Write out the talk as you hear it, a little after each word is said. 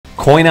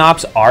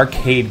CoinOps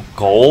Arcade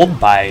Gold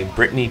by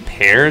Brittany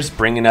Pears,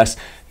 bringing us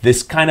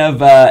this kind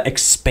of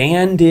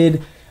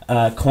expanded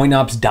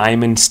CoinOps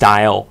Diamond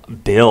style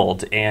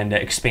build, and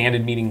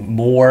expanded meaning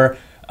more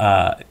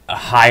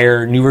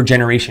higher, newer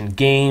generation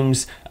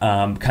games,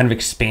 kind of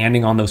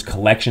expanding on those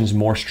collections,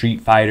 more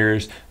Street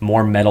Fighters,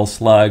 more Metal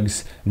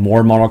Slugs,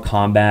 more Mortal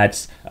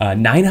Kombats,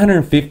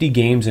 950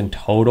 games in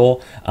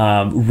total,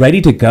 ready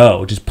to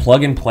go. Just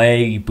plug and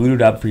play, you boot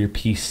it up for your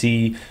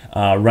PC,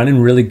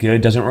 running really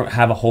good, doesn't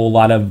have a whole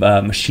lot of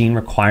machine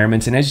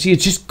requirements, and as you see,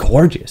 it's just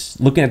gorgeous.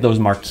 Looking at those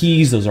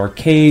marquees, those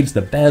arcades,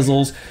 the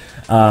bezels,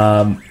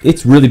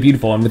 it's really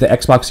beautiful. And with the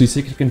Xbox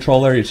 360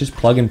 controller, it's just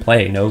plug and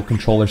play. No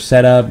controller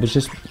setup. It's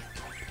just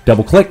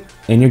double click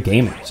and you're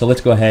gaming. So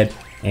let's go ahead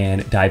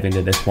and dive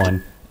into this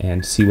one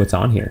and see what's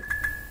on here.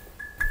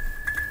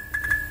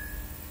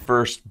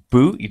 First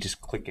boot, you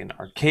just click in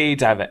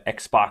arcades. I have an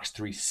Xbox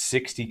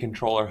 360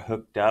 controller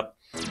hooked up.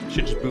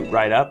 Should just boot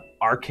right up.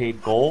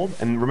 Arcade Gold.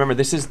 And remember,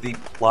 this is the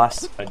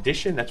Plus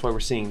edition. That's why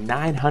we're seeing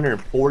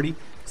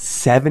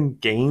 947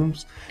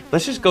 games.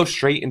 Let's just go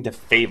straight into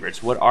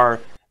favorites. What are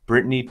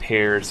Brittany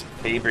Pears'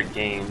 favorite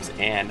games?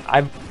 And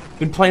I've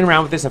been playing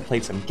around with this. I've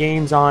played some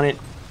games on it,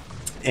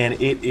 and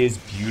it is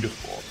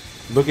beautiful.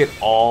 Look at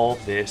all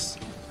this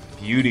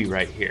beauty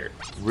right here.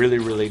 Really,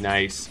 really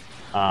nice.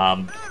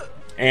 And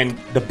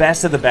the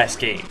best of the best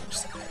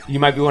games. You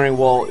might be wondering,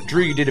 well,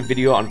 Drew, you did a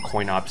video on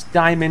CoinOps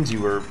Diamonds.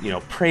 You were,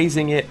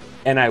 praising it,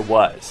 and I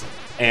was.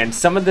 And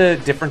some of the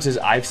differences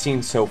I've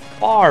seen so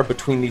far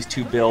between these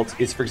two builds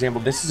is, for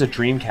example, this is a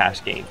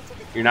Dreamcast game.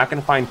 You're not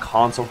going to find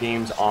console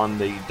games on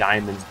the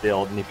Diamonds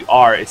build, and if you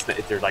are,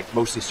 they're like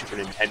mostly Super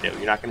Nintendo.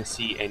 You're not going to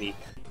see any.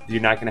 You're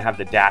not going to have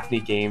the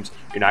Daphne games.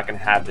 You're not going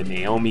to have the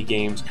Naomi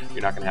games.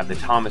 You're not going to have the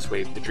Thomas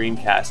Wave, the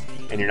Dreamcast,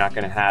 and you're not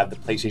going to have the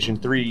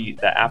PlayStation 3,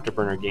 the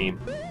Afterburner game.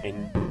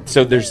 And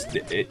so there's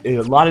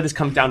a lot of this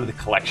comes down to the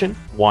collection.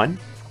 1,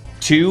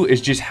 2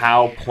 is just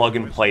how plug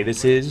and play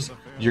this is.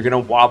 You're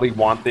going to probably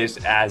want this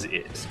as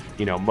is.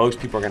 Most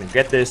people are going to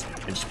get this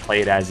and just play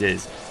it as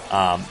is.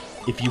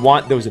 If you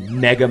want those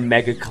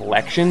mega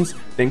collections,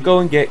 then go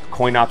and get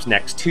CoinOps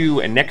Next 2,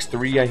 and Next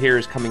 3 I hear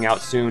is coming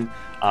out soon.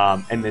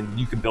 And then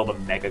you can build a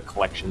mega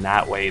collection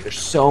that way. There's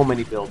so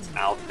many builds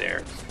out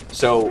there.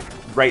 So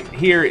right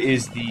here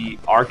is the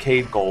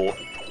Arcade Gold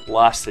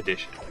Plus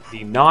edition.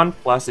 The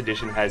non-Plus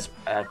edition has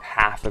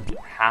half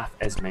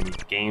as many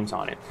games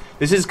on it.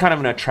 This is kind of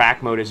an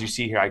attract mode. As you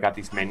see here, I got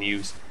these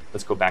menus.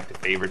 Let's go back to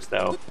favorites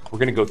though. We're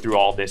gonna go through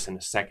all this in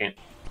a second.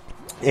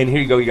 And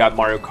here you go, you got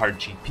Mario Kart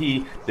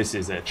GP. This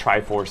is a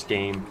Triforce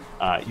game.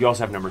 You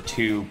also have number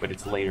 2, but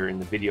it's later in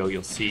the video.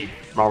 You'll see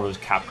Marvel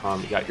vs.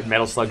 Capcom. You got your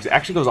Metal Slugs. It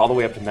actually goes all the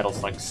way up to Metal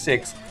Slug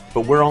 6,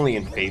 but we're only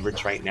in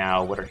favorites right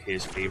now. What are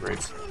his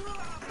favorites?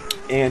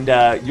 And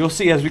you'll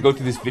see as we go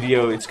through this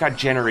video, it's got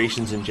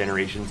generations and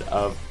generations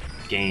of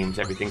games,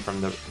 everything from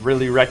the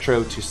really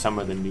retro to some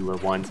of the newer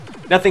ones.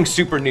 Nothing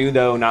super new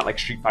though, not like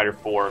Street Fighter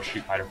 4 or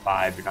Street Fighter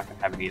 5. You're not going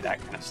to have any of that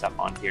kind of stuff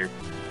on here.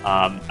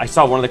 I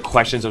saw one of the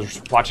questions, I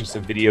was watching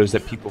some videos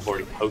that people have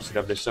already posted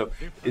of this. So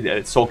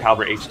Soul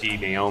Calibur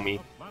HD, Naomi.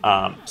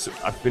 So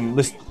I've been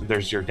listed.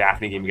 There's your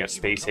Daphne game. You got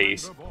Space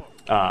Ace.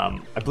 I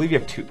believe you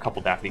have a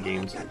couple Daphne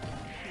games.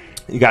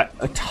 You got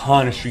a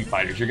ton of Street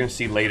Fighters. You're going to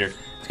see later.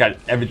 It's got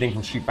everything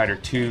from Street Fighter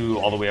 2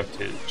 all the way up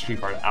to Street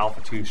Fighter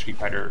Alpha 2, Street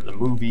Fighter the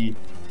movie.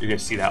 You're going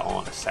to see that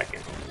all in a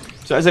second.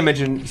 So as I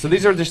mentioned, so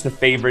these are just the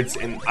favorites,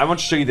 and I want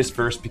to show you this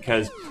first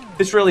because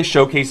this really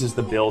showcases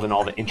the build and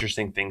all the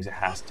interesting things it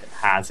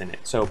has in it.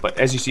 So, but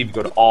as you see, if you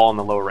go to all in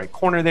the lower right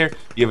corner there,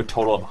 you have a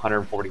total of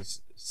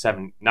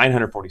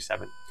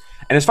 947.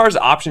 And as far as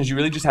options, you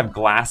really just have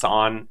glass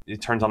on.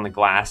 It turns on the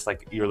glass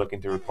like you're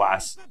looking through a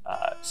glass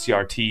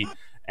CRT,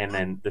 and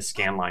then the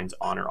scan lines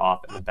on or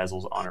off, and the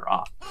bezels on or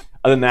off.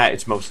 Other than that,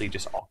 it's mostly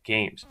just all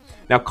games.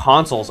 Now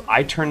consoles,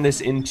 I turn this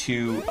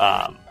into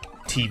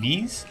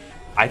TVs.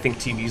 I think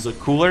TVs look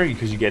cooler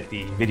because you get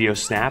the video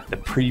snap, the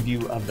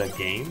preview of the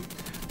game,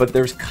 but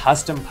there's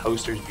custom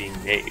posters being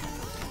made.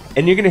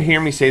 And you're gonna hear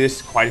me say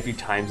this quite a few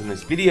times in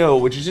this video,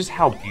 which is just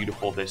how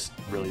beautiful this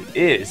really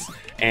is.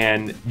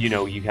 And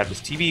you have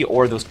this TV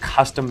or those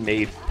custom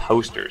made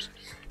posters.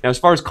 Now, as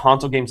far as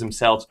console games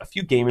themselves, a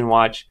few Game &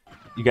 Watch,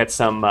 you got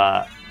some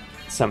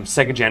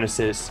Sega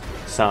Genesis,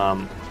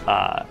 some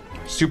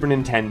Super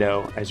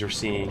Nintendo, as you're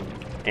seeing,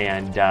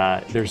 and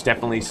there's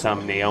definitely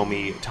some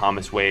Naomi,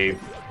 Thomas Wave,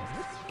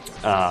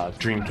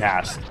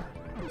 Dreamcast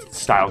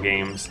style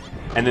games,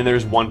 and then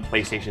there's one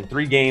PlayStation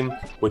 3 game,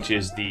 which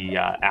is the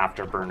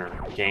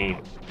Afterburner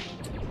game.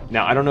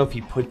 Now, I don't know if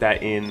he put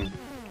that in.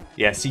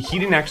 Yeah, see, he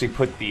didn't actually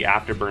put the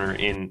Afterburner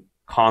in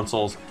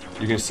consoles.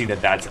 You're gonna see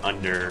that that's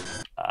under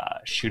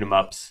shoot 'em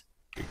ups.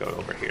 You go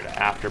over here to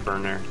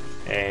Afterburner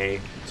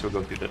A. So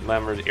we'll go through the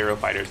levers, Aero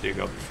Fighters. There you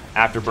go.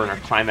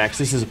 Afterburner Climax.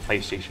 This is a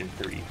PlayStation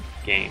 3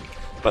 game.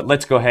 But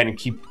let's go ahead and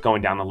keep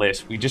going down the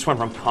list. We just went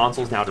from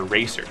consoles now to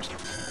racers.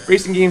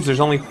 Racing games, there's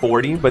only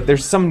 40, but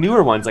there's some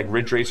newer ones like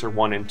Ridge Racer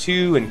 1 and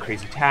 2 and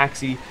Crazy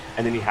Taxi.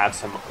 And then you have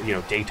some,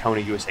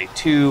 Daytona USA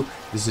 2.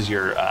 This is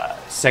your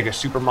Sega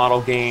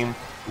Supermodel game.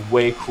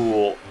 way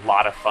cool, a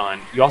lot of fun.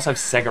 You also have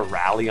Sega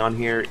Rally on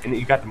here, and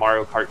you got the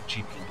Mario Kart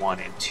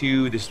GP1 and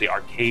 2. This is the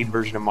arcade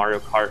version of Mario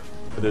Kart,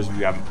 for those of you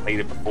who haven't played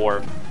it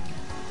before.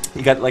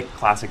 You got like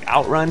classic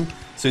Outrun,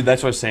 so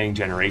that's what I was saying,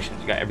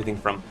 generations. You got everything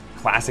from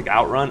classic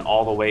Outrun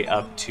all the way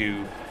up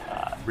to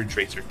Ridge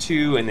Racer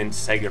 2, and then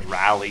Sega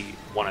Rally,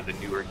 one of the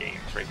newer games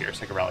right here,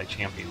 Sega Rally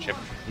Championship.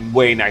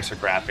 Way nicer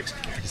graphics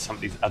compared to some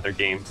of these other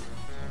games.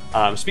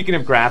 Speaking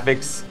of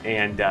graphics,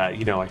 and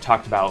you know, I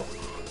talked about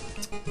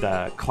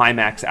the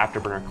Climax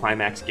Afterburner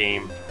Climax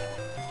game.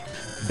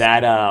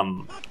 That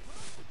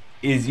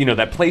is, you know,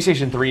 that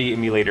PlayStation 3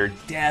 emulator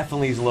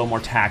definitely is a little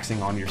more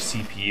taxing on your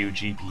CPU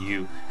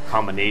GPU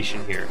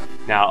combination here.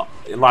 Now,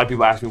 a lot of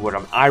people ask me, what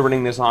am I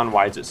running this on?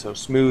 Why is it so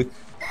smooth?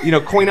 You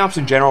know, CoinOps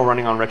in general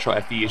running on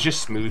RetroFe is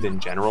just smooth in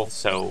general.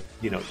 So,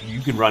 you know,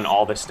 you can run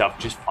all this stuff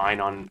just fine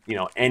on, you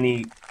know,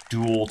 any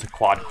dual to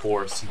quad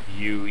core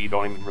CPU. You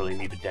don't even really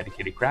need a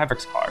dedicated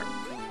graphics card.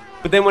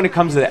 But then when it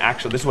comes to the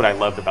actual, this is what I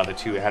loved about it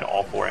too. It had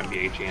all 4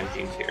 NBA Jam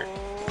games here.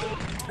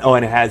 Oh,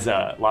 and it has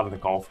a lot of the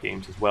golf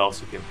games as well.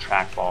 So if you have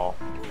trackball,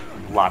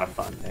 a lot of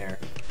fun there.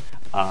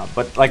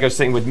 But like I was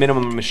saying, with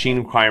minimum machine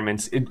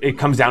requirements, it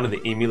comes down to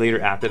the emulator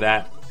after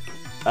that.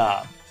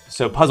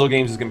 So puzzle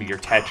games is going to be your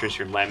Tetris,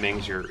 your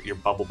Lemmings, your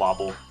Bubble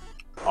Bobble,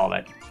 all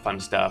that fun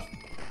stuff.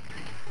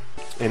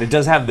 And it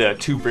does have the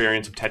 2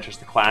 variants of Tetris,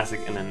 the Classic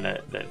and then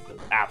the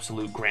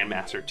Absolute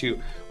Grandmaster 2,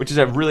 which is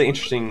a really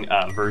interesting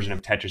version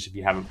of Tetris if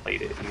you haven't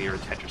played it and you're a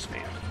Tetris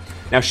fan.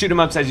 Now, shoot 'em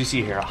ups, as you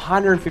see here,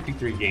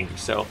 153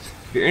 games. So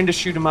if you're into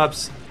shoot 'em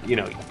ups, you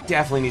know, you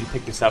definitely need to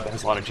pick this up. It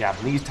has a lot of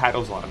Japanese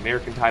titles, a lot of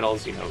American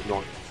titles, you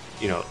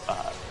know,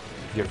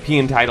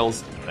 European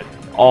titles, but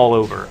all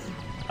over.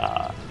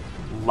 A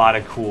lot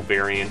of cool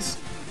variants.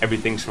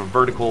 Everything's from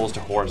verticals to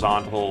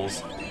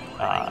horizontals.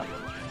 A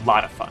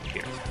lot of fun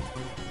here.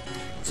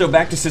 So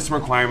back to system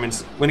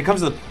requirements. When it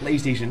comes to the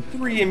PlayStation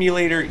 3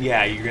 emulator,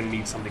 yeah, you're going to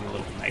need something a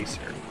little bit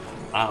nicer.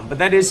 But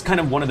that is kind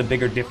of one of the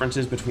bigger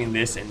differences between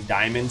this and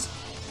Diamonds,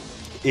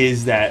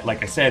 is that,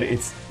 like I said,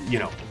 it's, you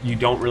know, you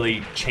don't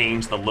really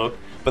change the look.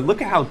 But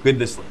look at how good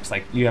this looks.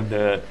 Like, you have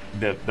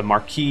the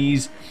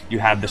marquees, you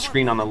have the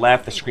screen on the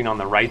left, the screen on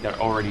the right. They're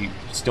already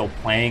still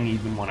playing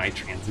even when I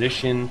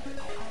transition.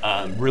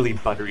 Really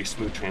buttery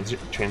smooth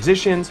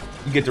transitions.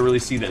 You get to really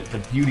see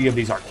the beauty of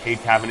these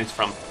arcade cabinets.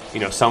 From, you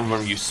know, some of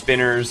them use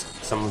spinners,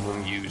 some of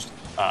them used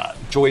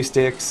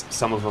joysticks,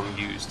 some of them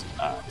used,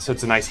 so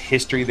it's a nice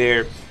history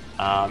there.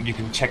 You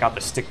can check out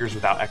the stickers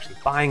without actually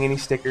buying any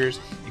stickers.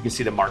 You can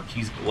see the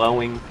marquees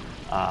glowing.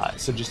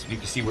 So just, you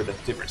can see where the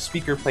different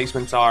speaker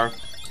placements are.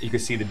 You can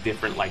see the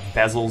different like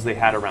bezels they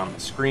had around the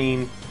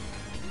screen.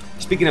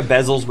 Speaking of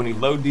bezels, when you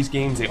load these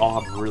games, they all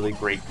have really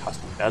great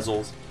custom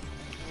bezels.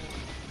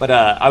 But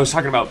I was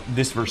talking about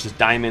this versus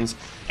Diamonds,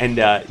 and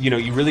you know,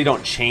 you really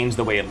don't change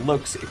the way it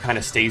looks. It kind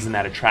of stays in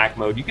that attract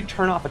mode. You can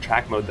turn off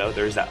attract mode though.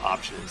 There's that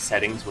option in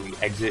settings when you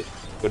exit.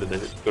 Go to the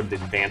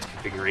advanced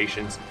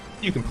configurations.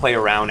 You can play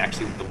around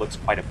actually with the looks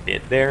quite a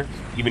bit there,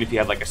 even if you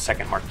have like a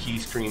second marquee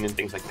screen and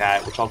things like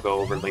that, which I'll go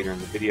over later in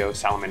the video.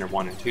 Salamander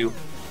 1 and 2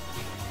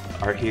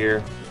 are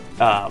here.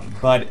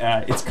 But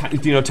it's kind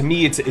of, you know, to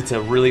me, it's a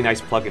really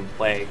nice plug and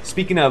play.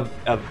 Speaking of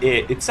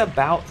it, it's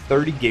about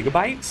 30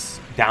 gigabytes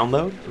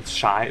download. It's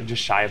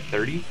just shy of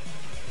 30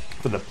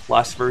 for the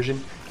Plus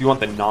version. If you want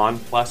the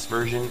non-Plus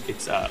version,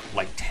 it's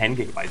like 10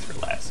 gigabytes or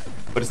less.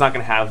 But it's not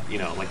going to have, you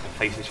know, like the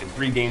PlayStation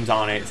 3 games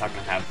on it. It's not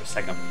going to have the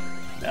Sega,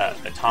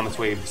 the Thomas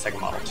Wave, the Sega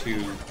Model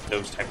 2,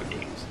 those type of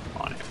games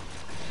on it.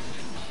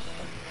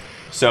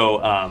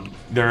 So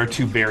there are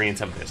 2 variants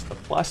of this: the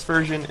Plus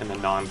version and the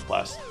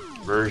non-Plus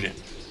version.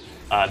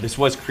 This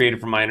was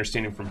created, from my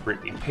understanding, from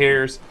Brittany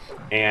Pears,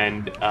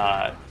 and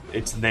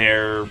it's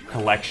their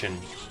collection,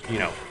 you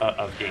know,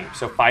 of games.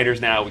 So fighters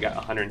now, we got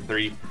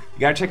 103. You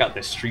gotta check out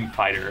the Street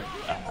Fighter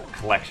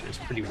collection. It's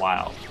pretty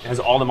wild. It has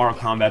all the Mortal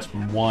Kombats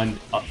from 1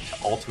 up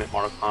to Ultimate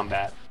Mortal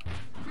Kombat,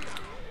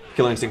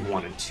 Killer Instinct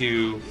 1 and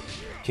 2,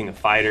 King of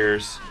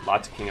Fighters,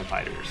 lots of King of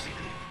Fighters,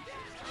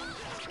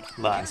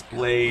 Last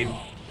Blade,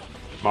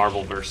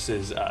 Marvel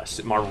versus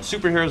Marvel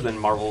Superheroes, then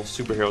Marvel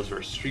Superheroes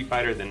versus Street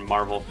Fighter, then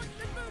Marvel.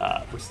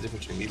 What's the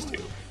difference between these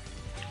 2?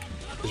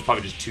 There's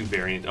probably just 2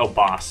 variants. Oh,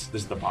 Boss.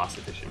 This is the Boss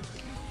edition.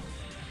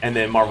 And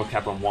then Marvel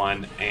Capcom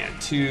 1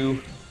 and 2,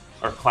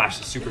 or Clash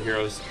of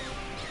Superheroes.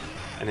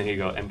 And then here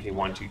you go, MK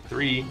 1, 2,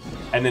 3.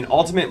 And then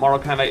Ultimate Mortal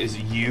Kombat is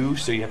U,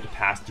 so you have to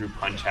pass through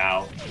Punch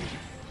Out.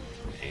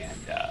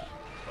 And I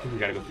think we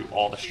gotta go through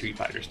all the Street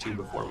Fighters too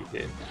before we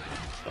did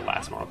the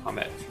last Mortal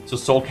Kombat. So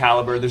Soul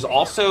Calibur, there's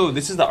also,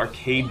 this is the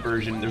arcade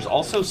version, there's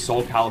also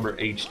Soul Calibur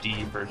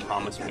HD for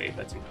Thomas Wave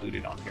that's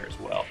included on here as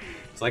well.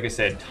 So like I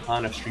said,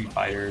 ton of Street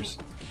Fighters,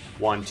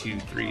 1, 2,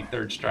 3,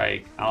 Third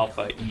Strike,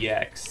 Alpha,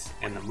 EX,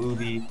 and the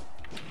movie.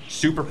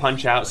 Super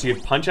Punch Out, so you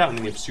have Punch Out and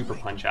then you have Super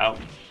Punch Out.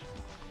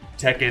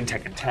 Tekken,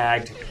 Tekken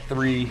Tag, Tekken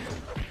 3,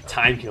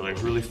 Time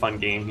Killers, really fun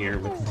game here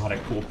with a lot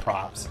of cool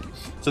props.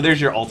 So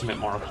there's your Ultimate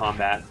Mortal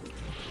Kombat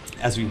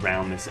as we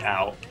round this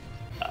out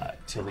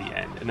till the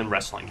end, and then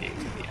wrestling games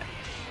at the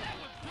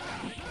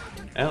end.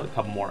 And a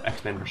couple more,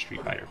 X-Men or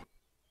Street Fighter.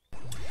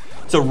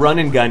 So run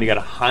and gun, you got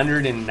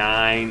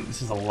 109.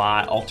 This is a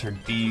lot.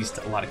 Altered Beast,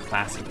 a lot of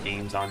classic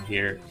games on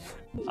here.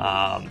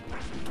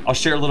 I'll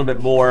share a little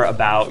bit more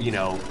about, you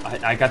know,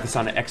 I got this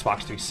on an Xbox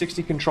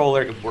 360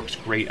 controller. It works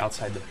great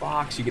outside the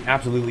box. You can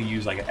absolutely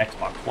use like an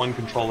Xbox One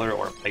controller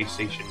or a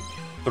PlayStation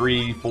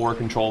 3, 4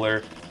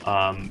 controller.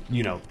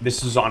 You know,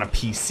 this is on a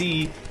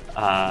PC,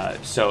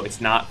 so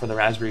it's not for the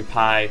Raspberry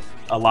Pi.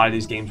 A lot of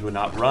these games would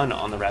not run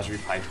on the Raspberry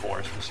Pi 4,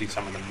 especially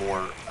some of the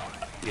more,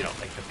 you know,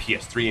 like the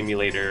PS3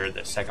 emulator,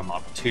 the Sega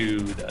Model 2,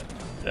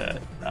 the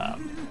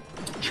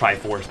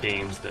Triforce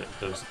games,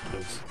 those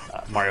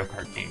Mario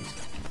Kart games.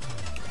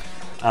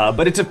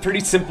 But it's a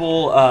pretty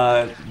simple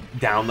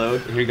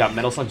download. Here you got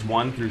Metal Slugs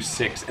 1 through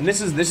 6, and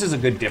this is a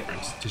good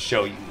difference to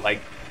show you.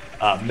 Like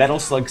Metal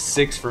Slug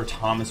 6 for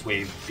Thomas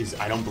Wave is,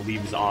 I don't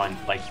believe, is on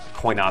like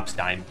CoinOps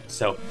Diamond.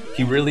 So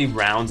he really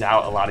rounds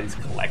out a lot of these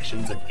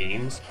collections of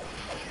games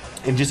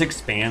and just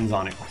expands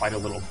on it quite a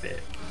little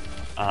bit.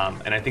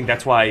 And I think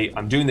that's why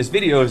I'm doing this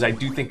video, is I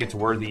do think it's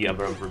worthy of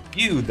a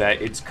review,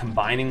 that it's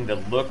combining the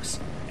looks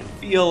and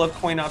feel of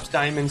CoinOps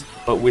Diamonds,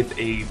 but with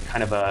a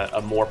kind of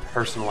a more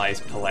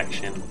personalized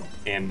collection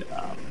and,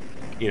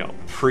 you know,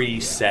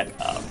 pre-set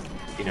up,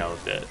 you know,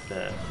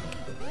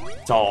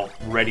 it's all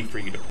ready for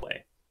you to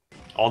play.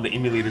 All the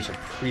emulators are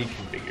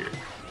pre-configured,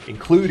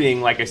 including,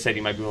 like I said,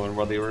 you might be wondering,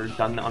 well, they were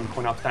done on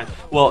CoinOps Diamond.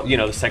 Well, you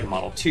know, the Sega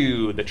Model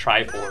 2, the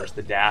Triforce,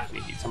 the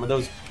Daphne, some of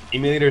those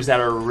emulators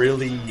that are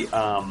really,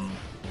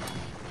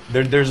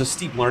 there's a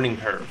steep learning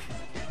curve,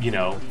 you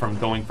know, from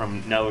going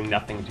from knowing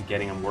nothing to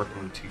getting them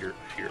working to your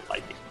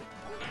liking.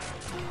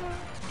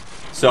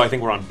 So I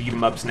think we're on beat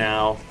 'em ups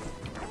now,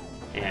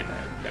 and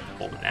we've got the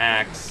Golden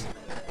Axe.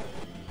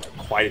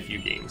 Quite a few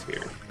games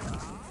here.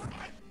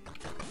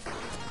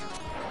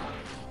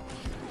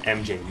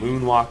 MJ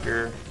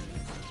Moonwalker.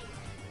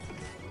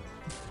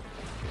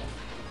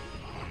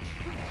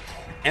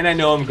 And I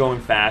know I'm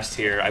going fast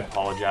here. I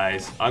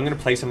apologize. I'm going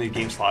to play some of these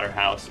games,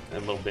 Slaughterhouse, in a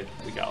little bit.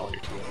 We got all your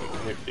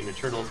Ninja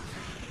Turtles.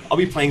 I'll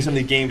be playing some of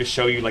the game to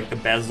show you like the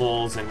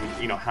bezels and,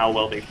 you know, how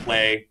well they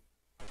play.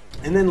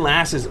 And then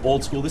last is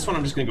Old School. This one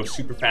I'm just going to go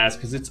super fast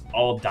because it's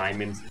all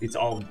diamonds. It's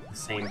all the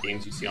same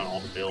games you see on all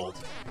the builds.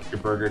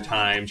 Your Burger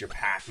Times, your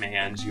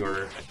Pac-Mans,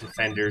 your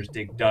Defenders,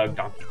 Dig Dug,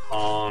 Donkey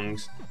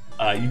Kongs.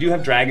 You do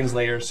have Dragon's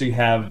Lair, so you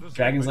have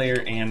Dragon's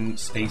Lair and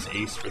Space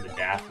Ace for the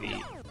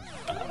Daphne,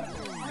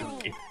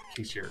 in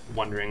case you're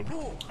wondering.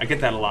 I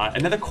get that a lot.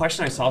 Another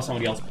question I saw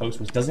somebody else post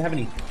was, does it have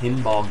any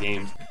pinball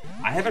games?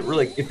 I haven't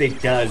really, if it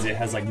does, it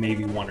has like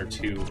maybe one or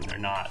two, and they're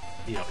not,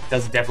 you know,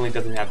 it definitely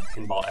doesn't have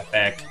Pinball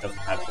FX, it doesn't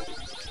have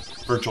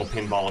Virtual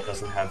Pinball, it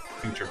doesn't have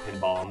Future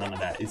Pinball, none of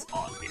that is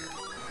on here.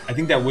 I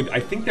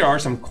think there are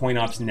some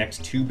CoinOps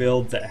Next 2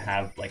 builds that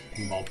have like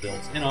pinball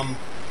builds in them,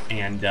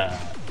 and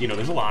you know,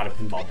 there's a lot of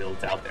pinball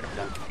builds out there. I've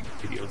done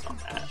videos on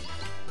that.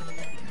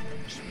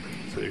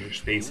 So there's your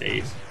Space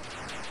Ace.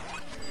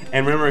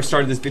 And remember, I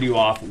started this video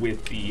off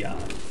with the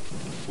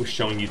with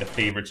showing you the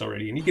favorites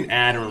already, and you can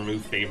add and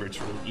remove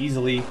favorites really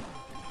easily.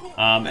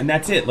 And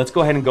that's it. Let's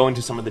go ahead and go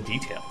into some of the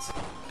details.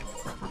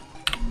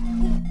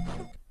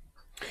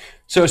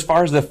 So as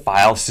far as the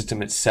file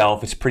system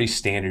itself, it's pretty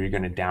standard. You're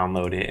going to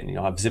download it, and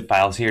you'll have zip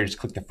files here. Just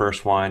click the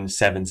first one,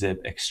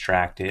 7-zip,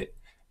 extract it,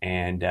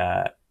 and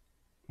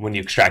when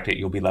you extract it,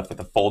 you'll be left with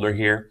a folder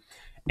here.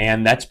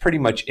 And that's pretty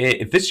much it.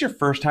 If this is your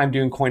first time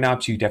doing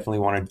CoinOps, you definitely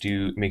want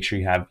to make sure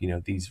you have, you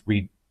know, these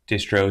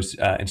distros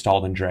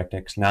installed in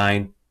DirectX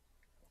 9.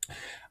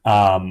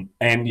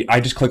 And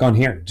I just click on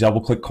here, double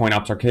click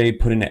CoinOps Arcade,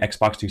 put in an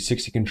Xbox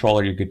 360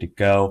 controller, you're good to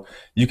go.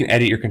 You can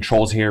edit your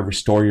controls here,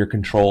 restore your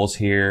controls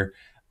here.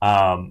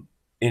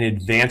 In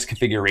advanced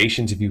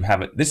configurations, if you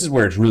have it, this is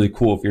where it's really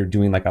cool. If you're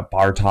doing like a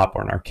bar top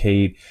or an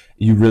arcade,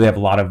 you really have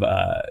a lot of,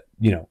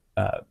 you know,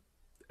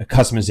 a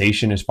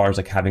customization as far as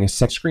like having a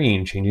set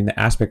screen, changing the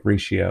aspect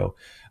ratio,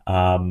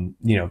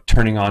 you know,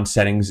 turning on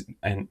settings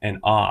and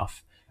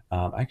off.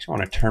 I actually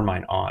want to turn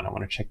mine on. I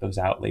want to check those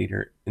out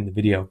later in the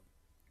video.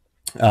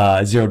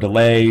 Zero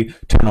delay,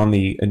 turn on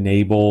the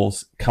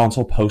enables,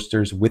 console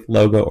posters with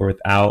logo or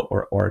without,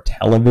 or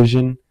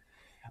television.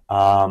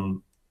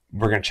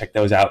 We're going to check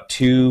those out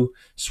too.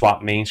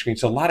 Swap main screen.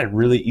 So a lot of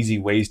really easy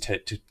ways to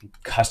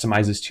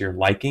customize this to your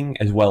liking,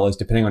 as well as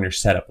depending on your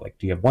setup. Like,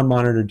 do you have one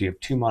monitor? Do you have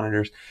two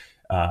monitors?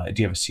 Do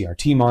you have a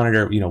CRT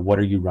monitor? You know, what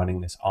are you running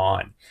this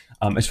on?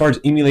 As far as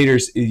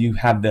emulators, you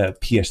have the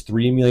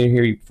PS3 emulator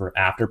here for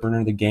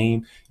Afterburner, the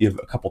game. You have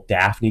a couple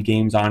Daphne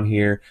games on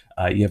here.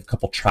 You have a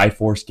couple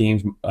Triforce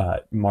games,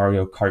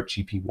 Mario Kart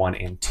GP 1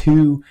 and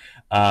 2.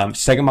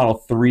 Sega Model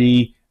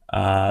 3,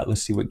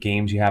 let's see what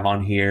games you have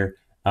on here.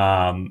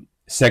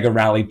 Sega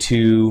Rally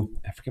 2,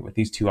 I forget what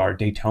these two are.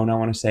 Daytona, I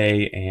want to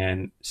say,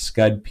 and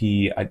Scud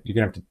P. You're going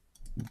to have to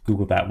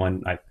Google that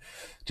one.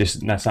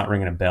 That's not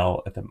ringing a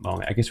bell at the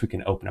moment. I guess we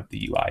can open up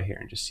the UI here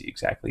and just see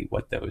exactly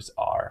what those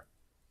are.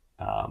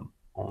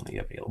 Only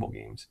available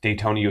games.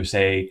 Daytona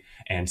USA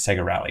and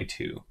Sega Rally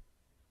 2.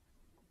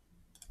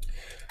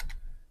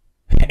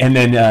 And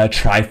then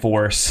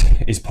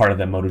Triforce is part of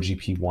the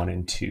MotoGP 1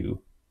 and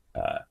 2.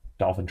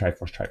 Dolphin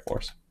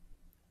Triforce.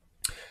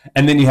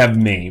 And then you have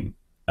MAME.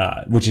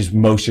 which is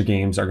most of your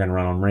games are going to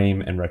run on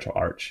RAM and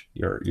RetroArch,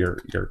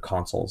 your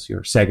consoles,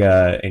 your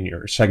Sega and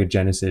your Sega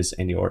Genesis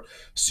and your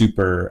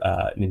Super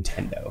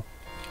Nintendo.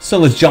 So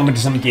let's jump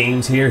into some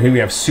games here. Here we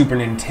have Super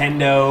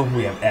Nintendo,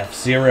 we have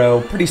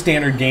F-Zero, pretty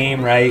standard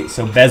game, right?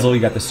 So bezel,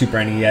 you got the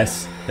Super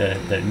NES,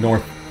 the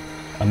North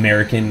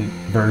American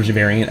version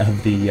variant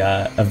of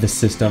the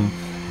system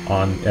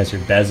on as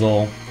your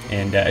bezel.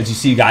 And as you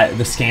see, you got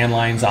the scan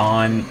lines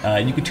on.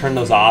 You could turn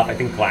those off. I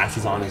think glass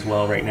is on as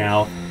well right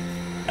now.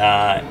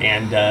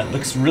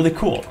 Looks really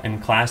cool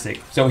and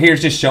classic. So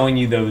here's just showing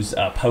you those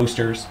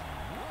posters.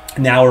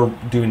 Now we're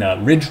doing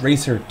a Ridge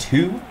Racer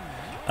 2.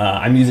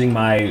 I'm using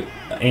my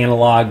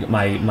analog,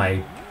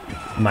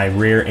 my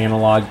rear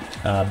analog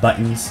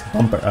buttons,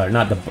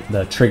 not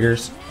the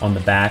triggers on the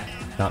back,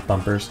 not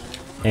bumpers,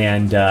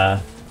 and I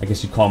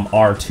guess you'd call them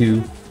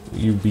R2.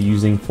 You'd be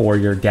using for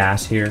your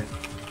gas here.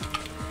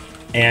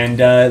 And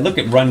look,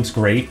 it runs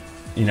great.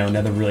 You know,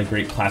 another really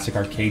great classic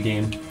arcade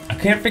game. I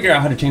can't figure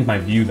out how to change my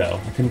view though.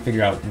 I couldn't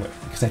figure out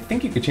because I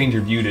think you could change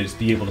your view to just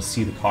be able to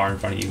see the car in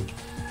front of you.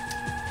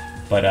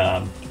 But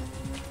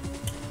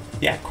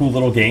yeah, cool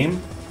little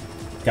game.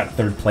 Got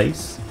 3rd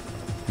place,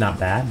 not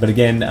bad. But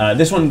again,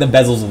 this one, the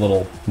bezel's a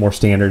little more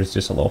standard. It's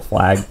just a little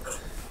flag.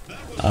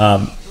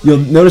 You'll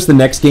notice the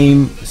next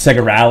game,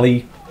 Sega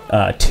Rally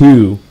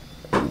 2,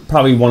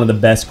 probably one of the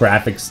best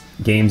graphics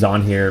games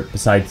on here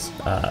besides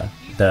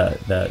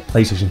the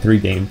PlayStation 3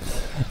 game.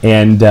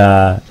 And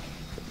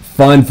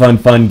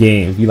fun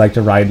game. If you like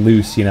to ride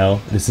loose, you know,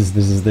 this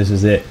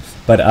is it.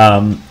 But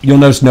you'll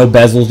notice no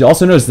bezels. You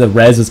also notice the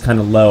res is kind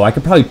of low. I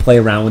could probably play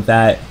around with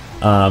that.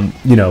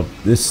 You know,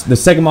 the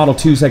Sega Model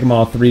 2, Sega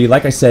Model 3,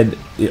 like I said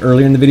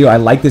earlier in the video, I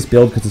like this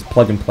build because it's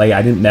plug and play.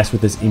 I didn't mess with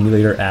this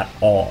emulator at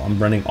all. I'm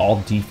running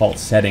all default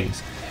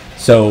settings.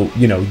 So,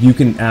 you know, you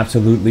can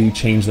absolutely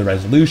change the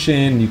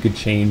resolution. You could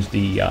change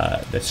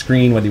the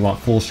screen, whether you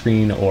want full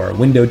screen or a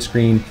windowed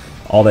screen.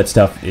 All that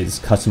stuff is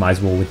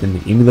customizable within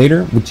the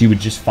emulator, which you would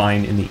just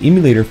find in the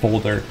emulator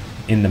folder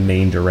in the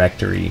main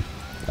directory.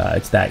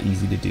 It's that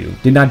easy to do.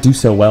 Did not do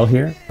so well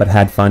here, but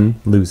had fun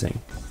losing.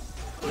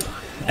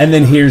 And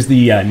then here's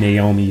the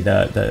Naomi, you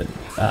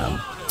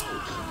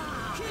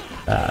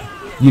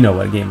know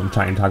what game I'm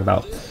trying to talk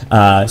about,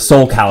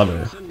 Soul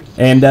Calibur.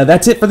 And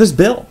that's it for this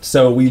build.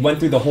 So we went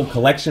through the whole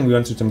collection. We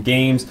went through some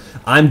games.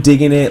 I'm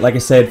digging it. Like I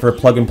said, for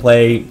plug and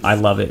play, I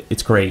love it.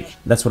 It's great.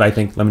 That's what I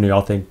think. Let me know what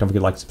y'all think. Don't forget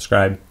to like,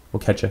 subscribe. We'll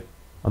catch you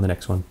on the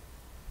next one.